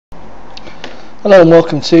Hello and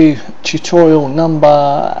welcome to tutorial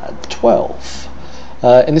number 12.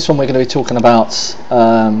 In this one we're going to be talking about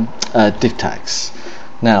div tags.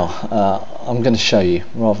 Now I'm going to show you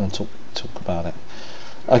rather than talk about it.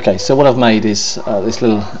 Okay, so what I've made is this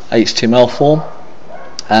little HTML form,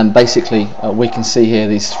 and basically we can see here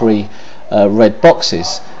these three red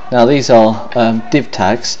boxes. Now these are div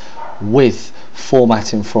tags with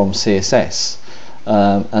formatting from CSS,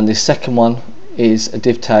 and this second one is a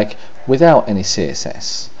div tag without any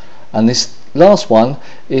CSS, and this last one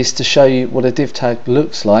is to show you what a div tag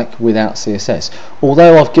looks like without CSS.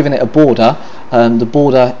 Although I've given it a border, the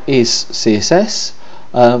border is CSS,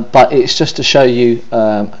 but it's just to show you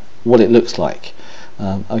what it looks like.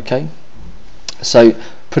 Okay, so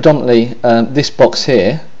predominantly this box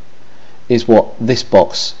here is what this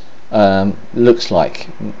box looks like,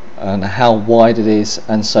 and how wide it is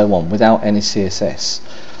and so on, without any CSS.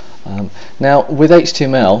 Now with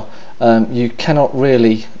HTML you cannot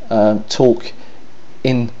really talk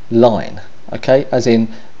in line, okay, as in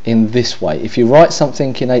this way. If you write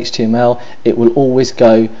something in HTML, it will always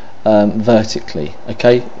go vertically,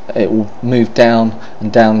 okay, it will move down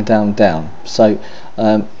and down and down and down. So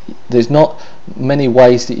there's not many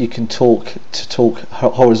ways that you can talk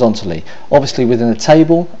horizontally. Obviously within a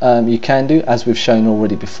table you can do, as we've shown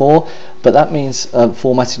already before, but that means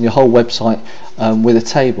formatting your whole website with a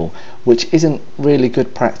table, which isn't really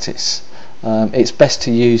good practice. It's best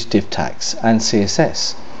to use div tags and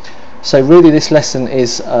CSS. So really this lesson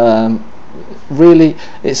is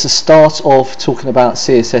it's a start of talking about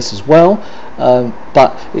CSS as well,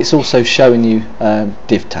 but it's also showing you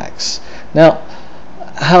div tags. Now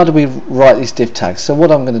how do we write these div tags? So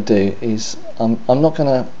what I'm going to do is I'm not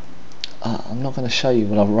going to show you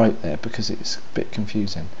what I wrote there because it's a bit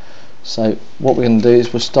confusing. So what we're going to do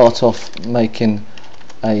is we'll start off making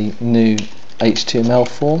a new HTML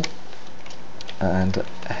form, and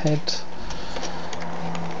head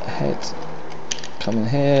come in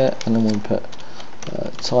here, and then we'll put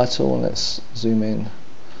title, and let's zoom in.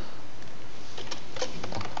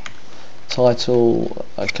 Title,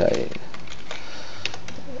 okay,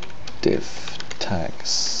 div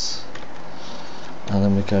tags, and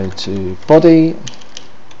then we go to body,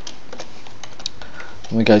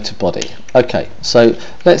 and we go to body. Okay, so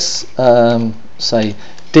let's say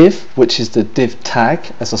div, which is the div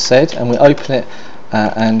tag, as I said, and we open it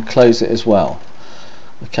and close it as well.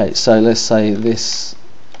 Okay, so let's say this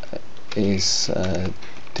is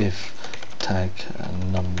div tag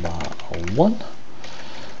number 1,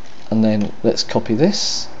 and then let's copy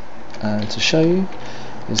this, and to show you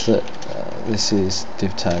is that this is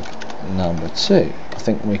div tag number 2. I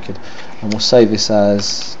think we could, and we'll save this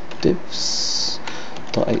as divs.html,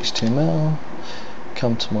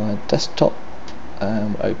 come to my desktop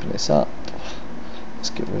and open this up.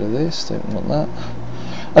 Let's get rid of this, don't want that.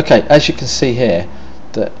 Okay, as you can see here,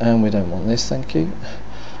 and we don't want this, thank you.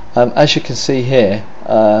 As you can see here,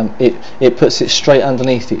 it puts it straight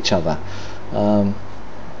underneath each other.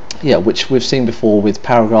 Yeah, which we've seen before with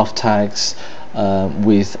paragraph tags,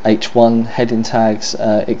 with H1 heading tags,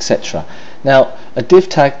 etc. Now a div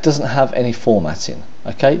tag doesn't have any formatting,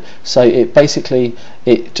 okay, so it basically,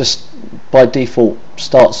 it just by default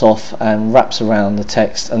starts off and wraps around the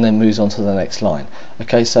text and then moves on to the next line.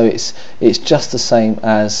 Okay, so it's just the same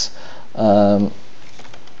as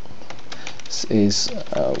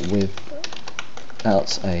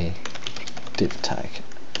without a div tag.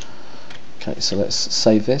 Okay, so let's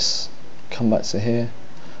save this, come back to here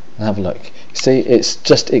and have a look. See, it's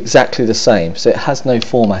just exactly the same, so it has no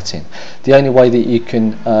formatting. The only way that you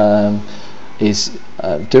can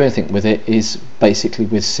do anything with it is basically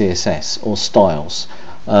with CSS or styles.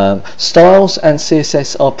 Styles and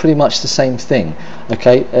CSS are pretty much the same thing.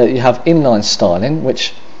 Okay, you have inline styling,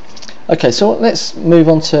 which, okay, so let's move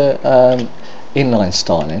on to inline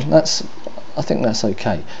styling. I think that's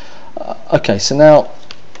okay. Okay, so now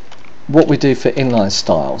what we do for inline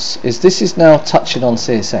styles is this is now touching on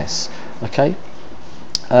CSS. Okay,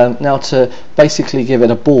 now to basically give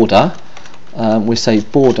it a border, we say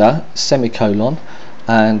border semicolon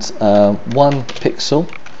and 1 pixel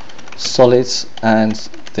solids, and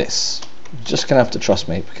this. You're just gonna have to trust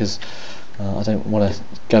me because I don't want to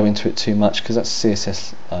go into it too much because that's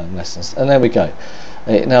CSS lessons. And there we go,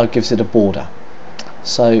 it now gives it a border.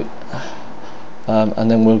 So and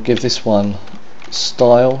then we'll give this one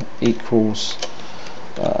style equals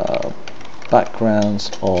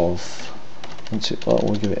backgrounds of,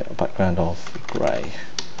 we'll give it a background of grey,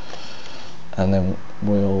 and then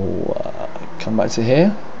we'll come back to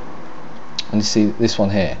here and you see this one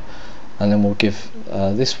here, and then we'll give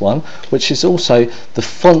this one, which is also the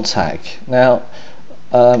font tag. Now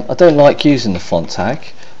I don't like using the font tag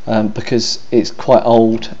because it's quite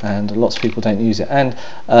old and lots of people don't use it, and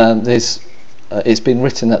it's been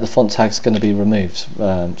written that the font tag is going to be removed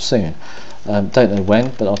soon. Don't know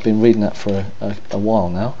when, but I've been reading that for a while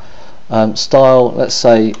now. Style, let's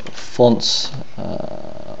say fonts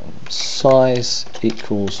size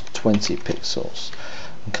equals 20 pixels,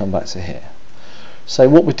 and come back to here. So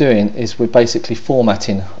what we're doing is we're basically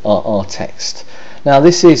formatting our text. Now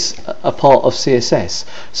this is a part of CSS,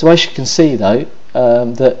 so as you can see though,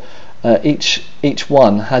 that each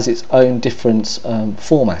one has its own different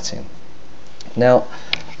formatting. Now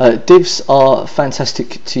divs are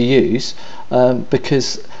fantastic to use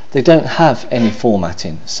because they don't have any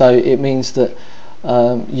formatting, so it means that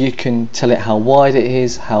you can tell it how wide it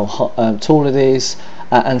is, how tall it is,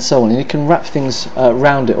 and so on, and you can wrap things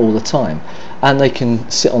around it all the time, and they can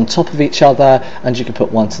sit on top of each other, and you can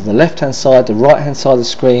put one to the left hand side, the right hand side of the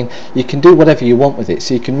screen. You can do whatever you want with it,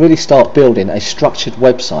 so you can really start building a structured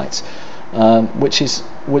website, which is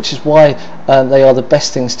why they are the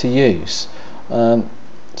best things to use.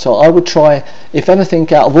 So I would try, if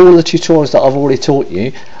anything, out of all the tutorials that I've already taught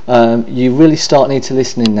you, you really need to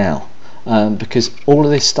listen in now, because all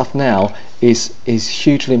of this stuff now is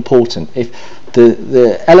hugely important. If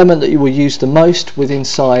the element that you will use the most with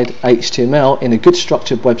inside HTML in a good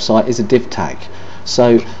structured website is a div tag.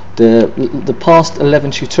 So the past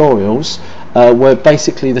 11 tutorials were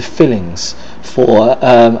basically the fillings for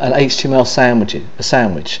an HTML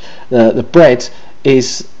sandwich. The bread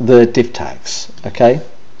is the div tags. Okay,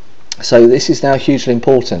 so this is now hugely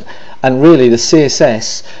important, and really the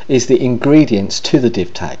CSS is the ingredients to the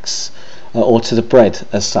div tags, or to the bread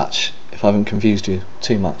as such, if I haven't confused you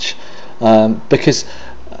too much. Because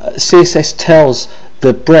CSS tells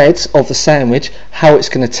the bread of the sandwich how it's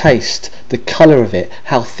going to taste, the colour of it,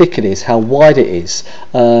 how thick it is, how wide it is,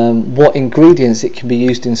 what ingredients it can be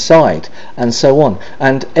used inside, and so on.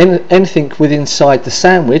 And anything within inside the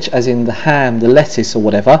sandwich, as in the ham, the lettuce, or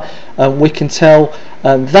whatever, we can tell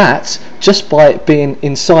that just by it being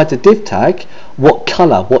inside the div tag what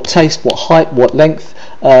colour, what taste, what height, what length,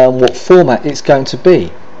 what format it's going to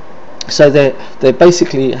be. So they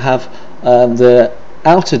basically have the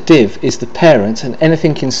outer div is the parent, and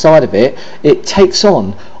anything inside of it takes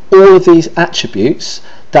on all of these attributes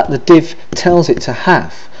that the div tells it to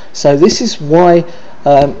have. So this is why,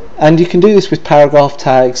 and you can do this with paragraph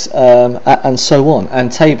tags and so on,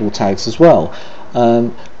 and table tags as well.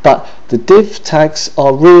 But the div tags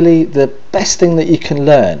are really the best thing that you can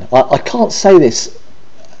learn. I can't say this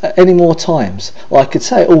any more times. Well, I could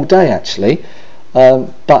say it all day actually,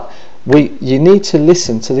 but you need to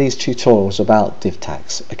listen to these tutorials about div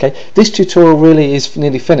tags. Okay, this tutorial really is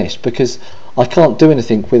nearly finished because I can't do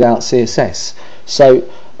anything without CSS. So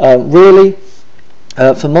really,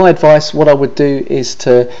 for my advice, what I would do is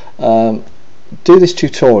to do this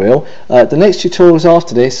tutorial. The next tutorials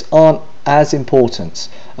after this aren't as important.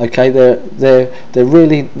 Okay, they're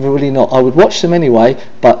really not. I would watch them anyway,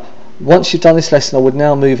 but once you've done this lesson, I would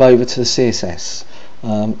now move over to the CSS.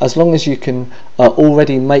 As long as you can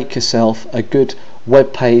already make yourself a good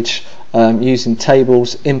web page using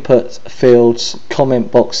tables, input fields,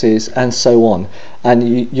 comment boxes, and so on,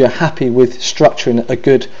 and you're happy with structuring a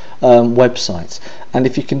good website, and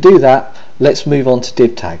if you can do that, let's move on to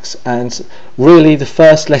div tags. And really the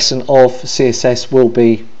first lesson of CSS will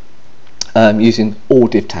be using all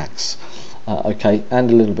div tags, okay, and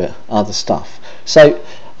a little bit other stuff. So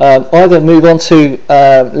either move on to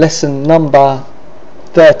lesson number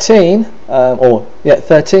 13,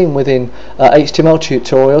 13 within HTML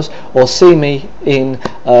tutorials, or see me in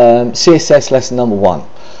CSS lesson number 1.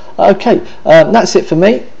 Okay, that's it for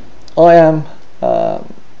me. I am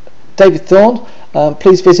David Thorne.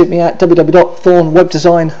 Please visit me at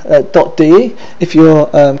www.thornwebdesign.de. If you're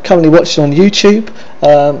currently watching on YouTube,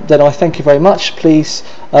 then I thank you very much. Please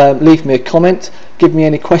leave me a comment, give me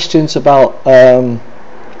any questions about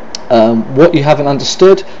what you haven't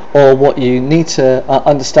understood, or what you need to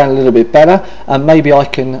understand a little bit better, and maybe I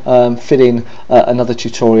can fit in another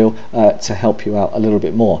tutorial to help you out a little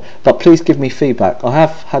bit more. But please give me feedback. I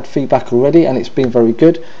have had feedback already and it's been very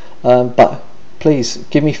good, but please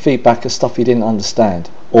give me feedback of stuff you didn't understand,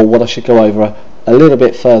 or what I should go over a little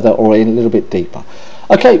bit further or a little bit deeper.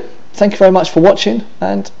 Okay, thank you very much for watching,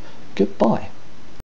 and goodbye.